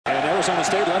Arizona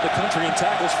State led the country in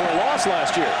tackles for a loss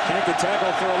last year. Can't get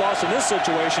tackled for a loss in this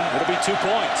situation. It'll be 2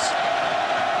 points.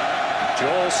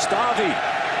 Joel Stavi,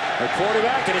 the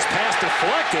quarterback, and his pass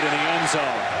deflected in the end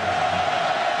zone.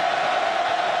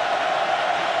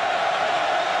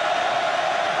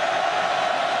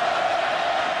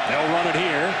 They'll run it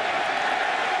here.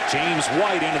 James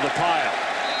White into the pile.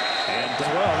 And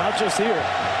well, not just here.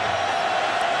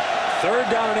 3rd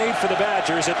down and 8 for the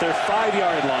Badgers at their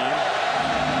 5-yard line.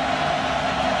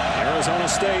 Arizona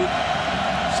State,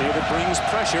 see if it brings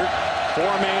pressure.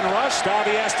 4-man rush.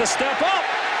 Stavi has to step up.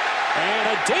 And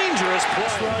a dangerous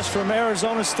play. Rush from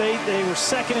Arizona State. They were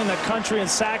 2nd in the country in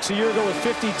sacks a year ago with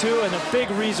 52. And the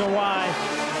big reason why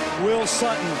Will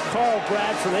Sutton, Carl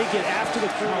Bradford, they get after the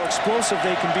crew. How explosive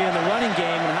they can be in the running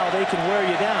game and how they can wear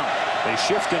you down. They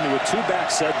shift into a 2-back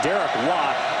set. Derek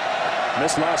Watt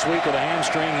missed last week with a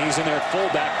hamstring. He's in there at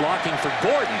fullback blocking for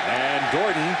Gordon. And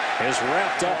Gordon is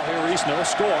wrapped up. Here he's no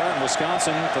score. And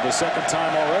Wisconsin for the 2nd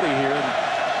time already here.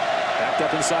 Backed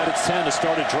up inside its 10 to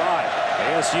start a drive.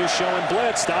 ASU showing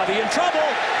blitz. Stavi in trouble.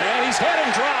 And he's hit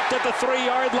and dropped at the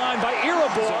 3-yard line by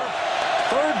Irabor.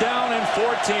 3rd down and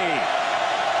 14.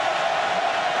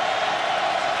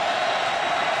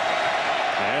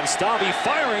 And Stavi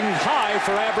firing high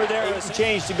for Aberderis.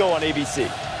 Change to go on ABC.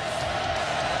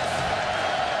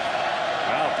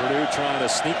 Purdue trying to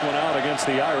sneak one out against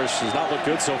the Irish. Has not looked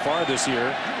good so far this year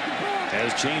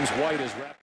as James White is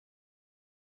wrapped.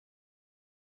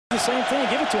 The same thing,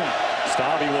 give it to him.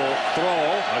 Stavi will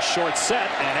throw a short set,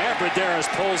 and Aberderis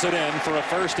pulls it in for a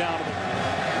 1st down.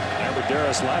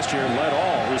 Aberderis last year led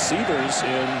all receivers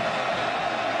in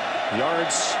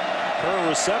yards per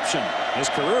reception. His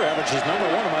career average is #1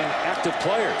 among active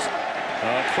players.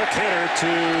 A quick hitter to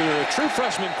the true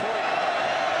freshman quarterback.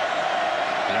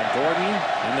 And Gordon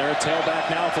in their tailback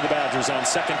now for the Badgers on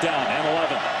 2nd down and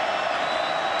 11.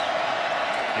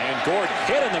 And Gordon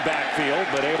hit in the backfield,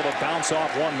 but able to bounce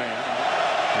off 1 man.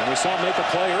 And we saw him make a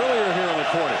play earlier here in the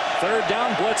quarter. 3rd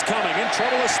down, blitz coming. In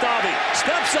trouble with Stavi.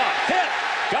 Steps up, hit,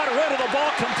 got rid of the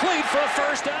ball, complete for a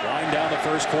 1st down. Line down the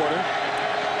 1st quarter.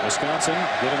 Wisconsin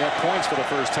giving up points for the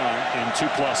 1st time in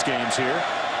 2+ games here.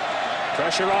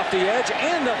 Pressure off the edge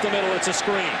and up the middle. It's a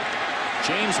screen.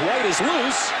 James White is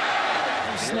loose.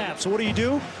 Snap. So what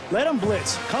do? Let him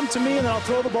blitz. Come to me and then I'll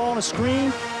throw the ball on a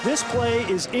screen. This play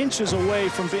is inches away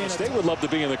from being. They would love to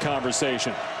be in the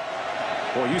conversation.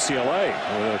 Boy, UCLA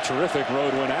with a terrific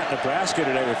road win at Nebraska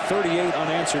today with 38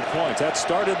 unanswered points. That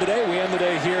started the day. We end the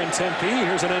day here in Tempe.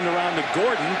 Here's an end around to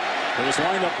Gordon. It was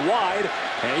lined up wide,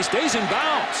 and he stays in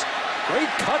bounds. Great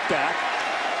cutback.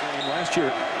 Last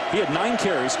year, he had 9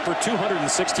 carries for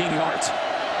 216 yards.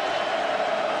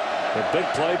 A big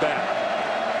play back.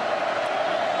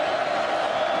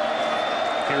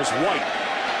 Here's White,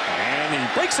 and he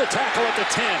breaks the tackle at the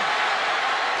 10.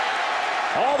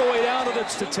 All the way down to the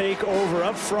to take over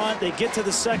up front. They get to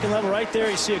the 2nd level right there.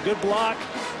 You see a good block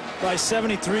by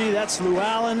 73. That's Lou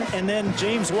Allen, and then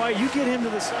James White. You get him to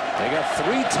the 2nd. They got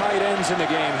 3 tight ends in the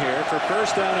game here for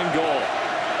 1st down and goal.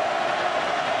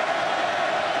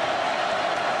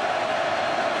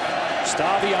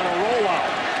 Stavi on a rollout,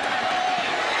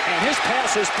 and his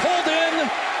pass is pulled in.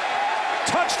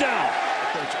 Touchdown.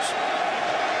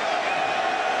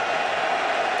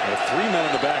 There are 3 men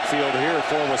in the backfield here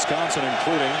for Wisconsin,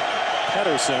 including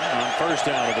Pedersen on 1st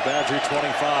down at the Badger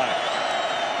 25.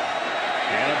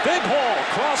 And a big hole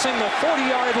crossing the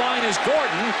 40-yard line is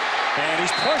Gordon, and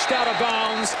he's pushed out of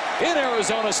bounds in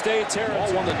Arizona State territory.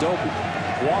 All won the Dope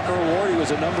Walker Award. He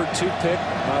was a #2 pick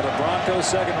by the Broncos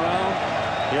 2nd round.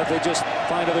 Yet they just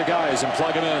find other guys and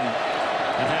plug them in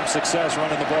and have success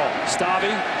running the ball.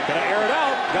 Stavi gonna air it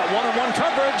out. Got 1-on-1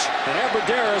 coverage, and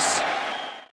Aberderis.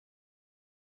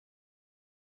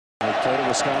 Played at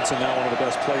Wisconsin, now one of the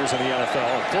best players in the NFL.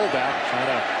 A fullback trying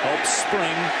to help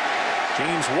spring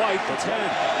James White, the 10.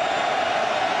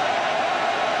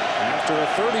 After a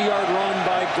 30-yard run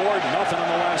by Gordon, nothing on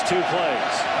the last 2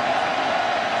 plays.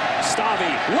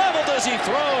 Stavi leveled as he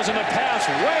throws, and a pass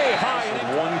way high.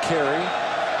 1 carry,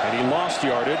 and he lost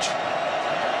yardage.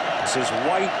 This is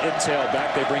White at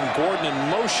tailback. They bring Gordon in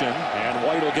motion, and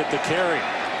White will get the carry.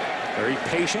 Very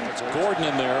patient. It's Gordon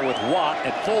in there with Watt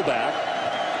at fullback.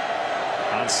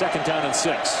 On 2nd down and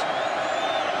 6.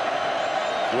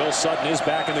 Will Sutton is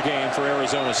back in the game for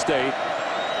Arizona State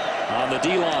on the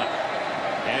D-line.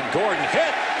 And Gordon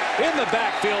hit in the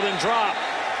backfield and dropped.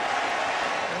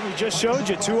 We just showed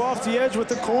you 2 off the edge with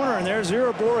the corner, and there's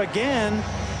Irabor again.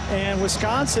 And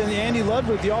Wisconsin, Andy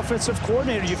Ludwig, the offensive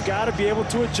coordinator, you've got to be able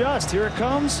to adjust. Here it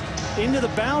comes into the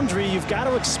boundary. You've got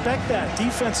to expect that.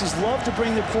 Defenses love to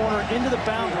bring the corner into the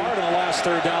boundary. Hard on the last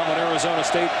 3rd down when Arizona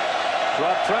State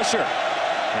brought pressure.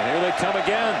 And here they come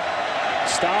again.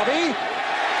 Stabby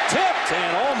tipped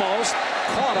and almost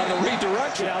caught on the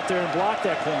redirection. Out there and block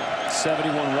that corner.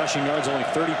 71 rushing yards, only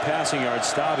 30 passing yards.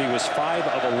 Stabby was 5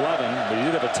 of 11, but he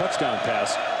did have a touchdown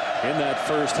pass in that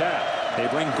first half. They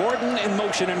bring Gordon in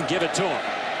motion and give it to him.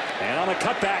 And on the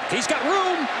cutback, he's got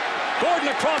room. Gordon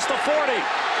across the 40.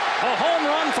 A home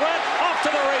run threat off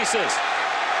to the races.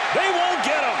 They won't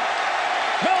get him.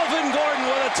 Melvin Gordon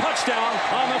with a touchdown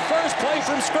on the first play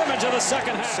from scrimmage of the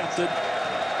second half.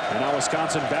 And now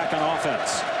Wisconsin back on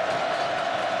offense.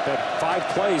 Had 5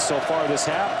 plays so far this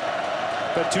half.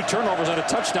 But 2 turnovers and a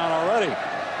touchdown already.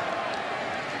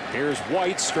 Here's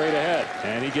White straight ahead.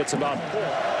 And he gets about 4.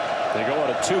 They go out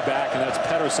of 2 back, and that's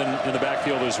Pedersen in the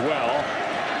backfield as well.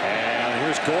 And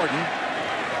here's Gordon.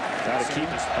 Got to keep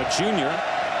a junior.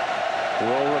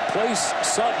 Will replace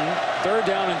Sutton. 3rd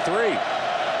down and 3.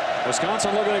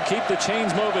 Wisconsin looking to keep the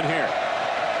chains moving here.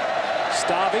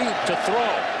 Stabby to throw.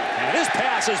 And his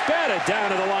pass is batted down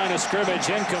to the line of scrimmage.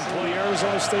 Incomplete.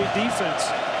 Arizona State defense.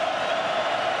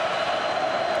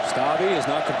 Stabby has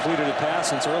not completed a pass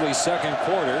since early second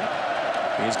quarter.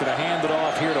 He's going to hand it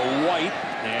off here to White.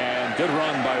 And good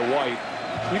run by White.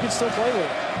 You can still play with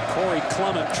it. Corey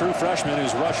Clement, true freshman,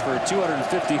 who's rushed for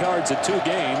 250 yards at 2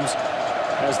 games,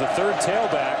 as the 3rd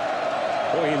tailback.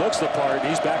 Boy, he looks the part.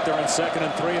 He's back there on 2nd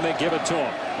and 3, and they give it to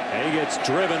him. And he gets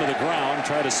driven to the ground,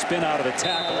 trying to spin out of the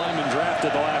tackle. Lineman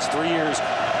drafted the last 3 years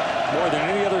more than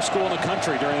any other school in the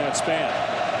country during that span.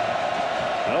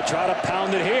 They'll try to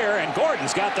pound it here, and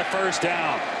Gordon's got the first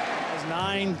down.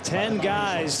 9, 10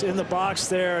 guys in the box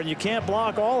there, and you can't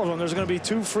block all of them. There's going to be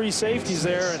 2 free safeties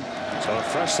there. And so a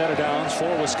fresh set of downs for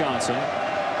Wisconsin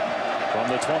from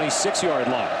the 26-yard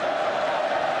line.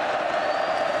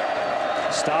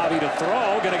 Stabby to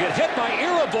throw, going to get hit by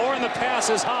Irabor, and the pass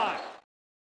is high.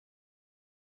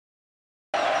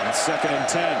 And 2nd and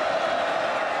 10.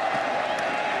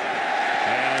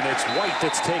 And it's White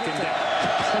that's taken down.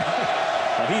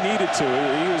 Well, he needed to.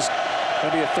 He was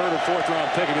going to be a 3rd or 4th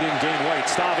round pick if he didn't gain White.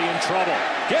 Stabby in trouble.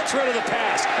 Gets rid of the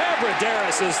pass.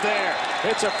 Havenstein is there.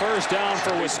 It's a first down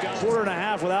for Wisconsin.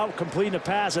 1.5 without completing a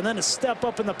pass, and then to step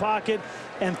up in the pocket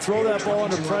and throw that ball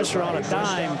under pressure on a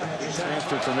dime.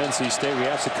 Transferred from NC State. We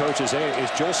asked the coaches, hey, is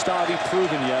Joe Stabby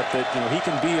proven yet that he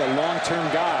can be a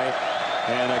long-term guy?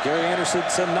 And Gary Anderson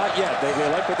said not yet. They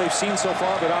like what they've seen so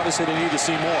far, but obviously they need to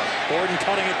see more. Gordon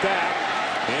cutting it back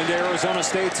into Arizona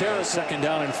State territory. 2nd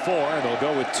down and 4. They'll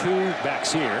go with 2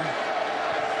 backs here.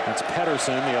 That's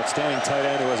Pedersen, the outstanding tight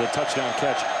end who has a touchdown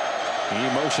catch. He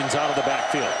motions out of the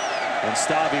backfield. And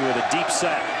Stabby with a deep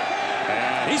sack.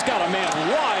 And he's got a man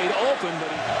wide open,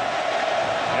 but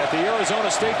at the Arizona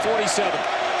State 47.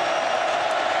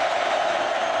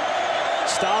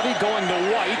 Stabby going to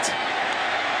White.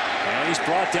 And he's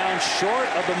brought down short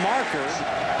of the marker.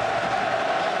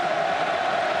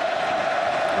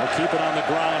 They'll keep it on the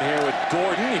ground here with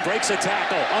Gordon. He breaks a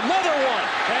tackle. Another one.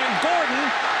 And Gordon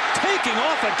taking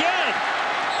off again.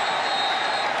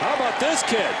 How about this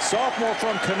kid? Sophomore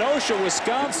from Kenosha,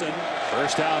 Wisconsin.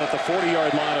 First down at the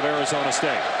 40-yard line of Arizona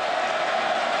State.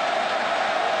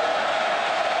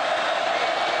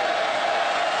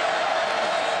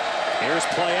 Here's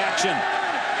play action.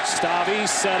 Stabby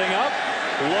setting up.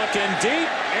 Looking deep.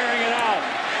 Airing it out.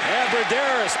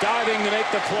 Havenstein diving to make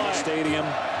the play. Stadium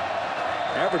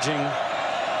averaging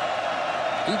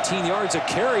 18 yards a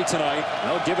carry tonight.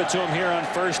 They'll give it to him here on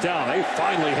first down. They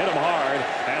finally hit him hard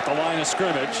at the line of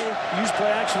scrimmage. Use play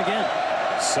action again.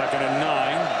 2nd and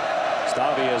 9.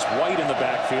 Stabby has White in the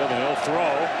backfield, and he'll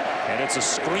throw. And it's a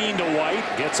screen to White.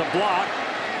 Gets a block.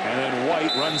 And then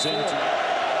White runs into.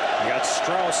 You got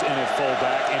Strauss in at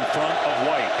fullback in front of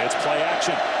White. It's play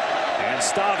action. And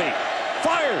Stabby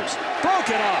fires.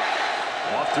 Broken up.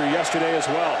 Walked through yesterday as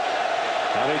well.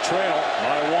 Now they trail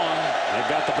by 1.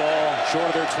 They've got the ball short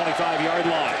of their 25-yard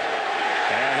line.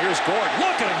 And here's Gordon.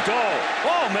 Look at him go.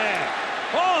 Oh, man.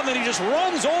 Oh, and then he just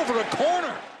runs over a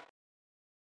corner.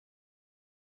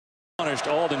 Punished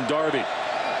Alden Darby.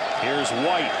 Here's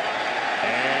White.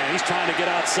 And he's trying to get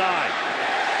outside.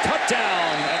 Cut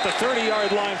down at the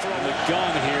 30-yard line from the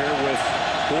gun here with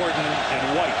Gordon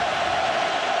and White.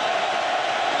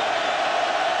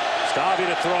 Stabby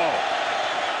to throw.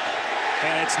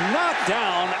 And it's knocked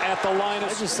down at the line. I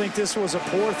just think this was a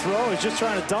poor throw. He's just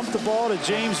trying to dump the ball to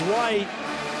James White.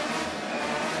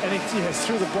 And he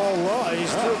threw the ball low. He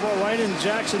threw the ball right in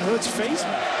Jackson Hood's face.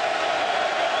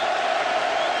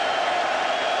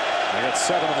 They got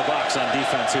 7 in the box on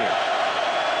defense here.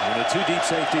 And the 2 deep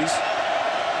safeties.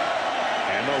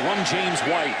 And they'll run James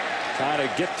White. Trying to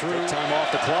get through. Time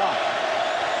off the clock.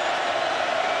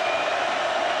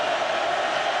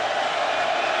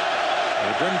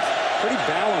 They've been pretty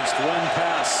balanced run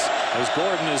pass as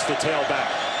Gordon is the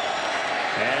tailback.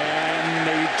 And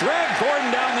they drag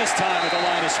Gordon down this time at the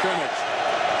line of scrimmage.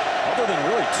 Other than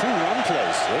really 2 run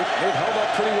plays, they've held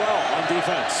up pretty well on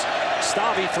defense.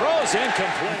 Stabby throws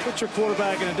incomplete. Put your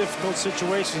quarterback in a difficult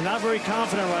situation. Not very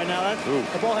confident right now.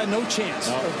 The ball had no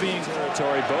chance of being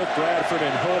territory. Both Bradford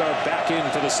and Hood are back in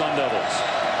for the Sun Devils.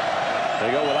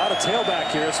 They go without a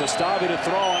tailback here, so Stabby to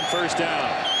throw on first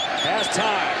down. Has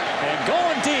time and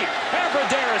going deep.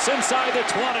 Abradaris inside the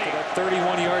 20. That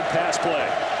 31-yard pass play.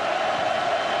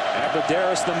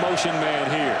 Abradaris the motion man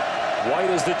here.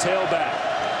 White is the tailback.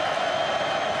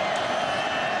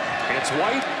 It's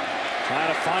White trying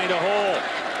to find a hole.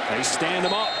 They stand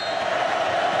him up.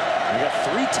 We got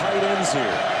 3 tight ends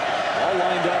here, all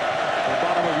lined up at the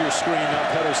bottom of your screen. Now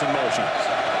Pedersen motions.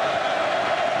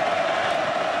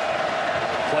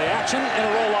 Play action and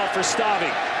a rollout for Stabby.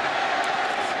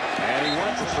 And he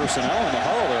went for personnel in the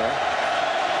huddle there.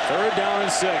 3rd down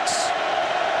and 6.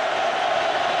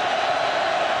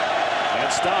 And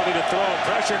Stabby to throw.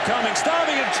 Pressure coming.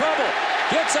 Stabby in trouble.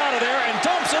 Gets out of there and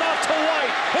dumps it off to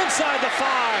White inside the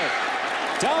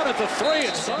 5. Down at the 3.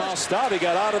 It's somehow Stabby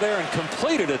got out of there and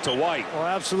completed it to White. Oh,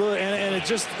 absolutely. And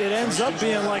it ends up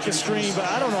being like a screen, but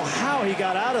I don't know how he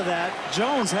got out of that.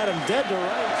 Jones had him dead to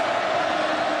rights.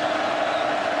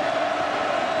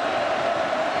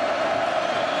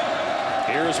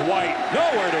 Here's White.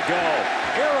 Nowhere to go.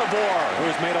 Erebor,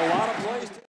 who's made a lot of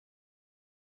plays.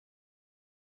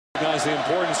 Recognize the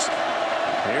importance.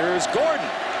 Here's Gordon.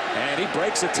 And he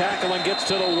breaks a tackle and gets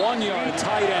to the 1-yard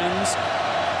tight ends.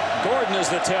 Gordon is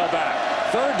the tailback.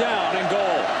 3rd down and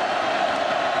goal.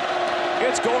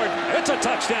 It's Gordon. It's a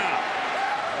touchdown.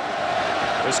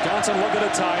 Wisconsin looking to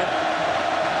tie it.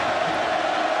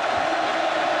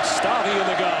 Stabby in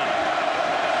the gun.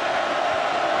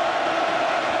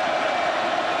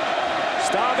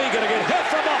 Stabby going to get hit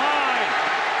from behind.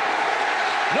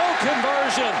 No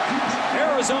conversion.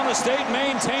 Arizona State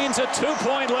maintains a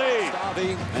 2-point lead.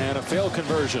 Stabby and a failed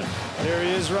conversion. There he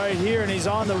is right here, and he's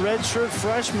on the redshirt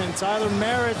freshman, Tyler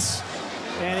Merritt's,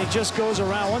 and he just goes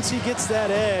around. Once he gets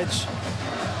that edge,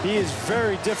 he is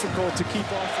very difficult to keep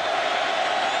off.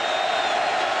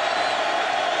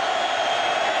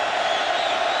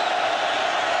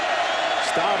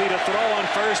 Stabby to throw on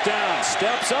first down.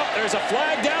 Steps up. There's a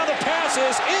flag down. The pass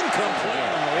is incomplete.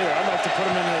 I'd like to put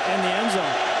him in the end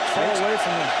zone. Far away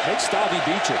from him. Make Stabby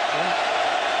beat you.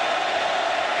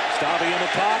 Stabby in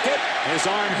the pocket. His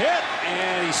arm hit,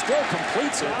 and he still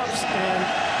completes it.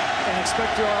 And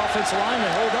expect your offensive line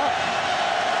to hold up.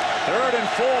 3rd and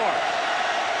 4.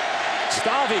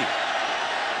 Stabby.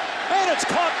 And it's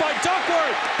caught by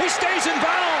Duckworth. He stays in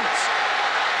bounds.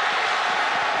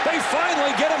 They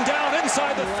finally get him down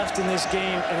inside the left in this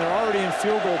game, and they're already in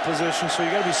field goal position, so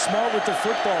you got to be smart with the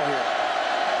football here.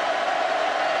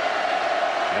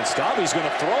 And Stabby's going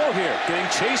to throw here, getting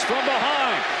chased from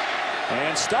behind.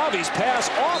 And Stabby's pass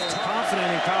off.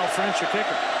 Confident in Kyle French, your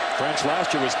kicker. French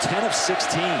last year was 10 of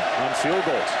 16 on field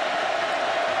goals.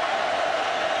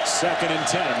 2nd and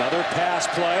 10, another pass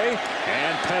play,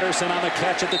 and Pedersen on the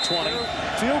catch at the 20.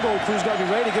 Field goal crew's got to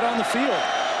be ready to get on the field.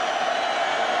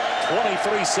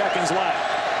 23 seconds left.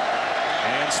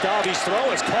 And Stabby's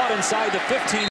throw is caught inside the 15.